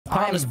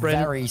Partner I'm sprint.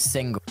 very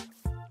single.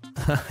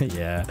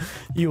 Yeah,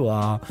 you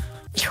are.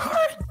 You're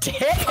a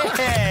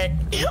dick!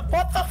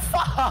 What the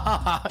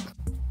fuck?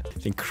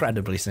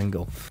 Incredibly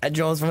single.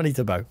 Joel's funny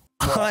to Bo.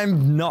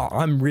 I'm not.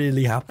 I'm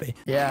really happy.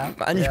 Yeah.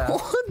 And yeah.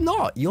 you're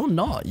not. You're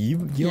not.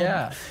 You're,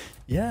 Yeah.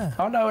 Yeah.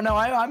 Oh, no,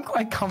 I'm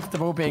quite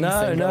comfortable being No,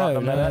 single at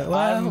the minute.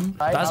 Well,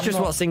 that's I'm just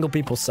not- what single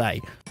people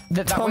say.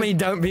 that Tommy,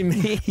 don't be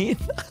mean.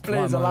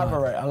 Please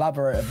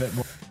elaborate a bit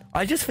more.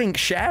 I just think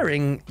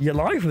sharing your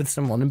life with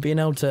someone and being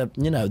able to,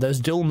 you know, those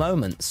dull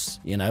moments,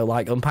 you know,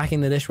 like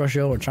unpacking the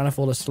dishwasher or trying to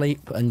fall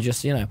asleep and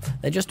just, you know,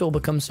 they just all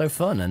become so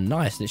fun and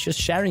nice. It's just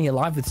sharing your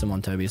life with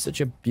someone, Toby, is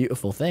such a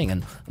beautiful thing.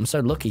 And I'm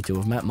so lucky to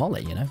have met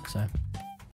Molly, you know, so.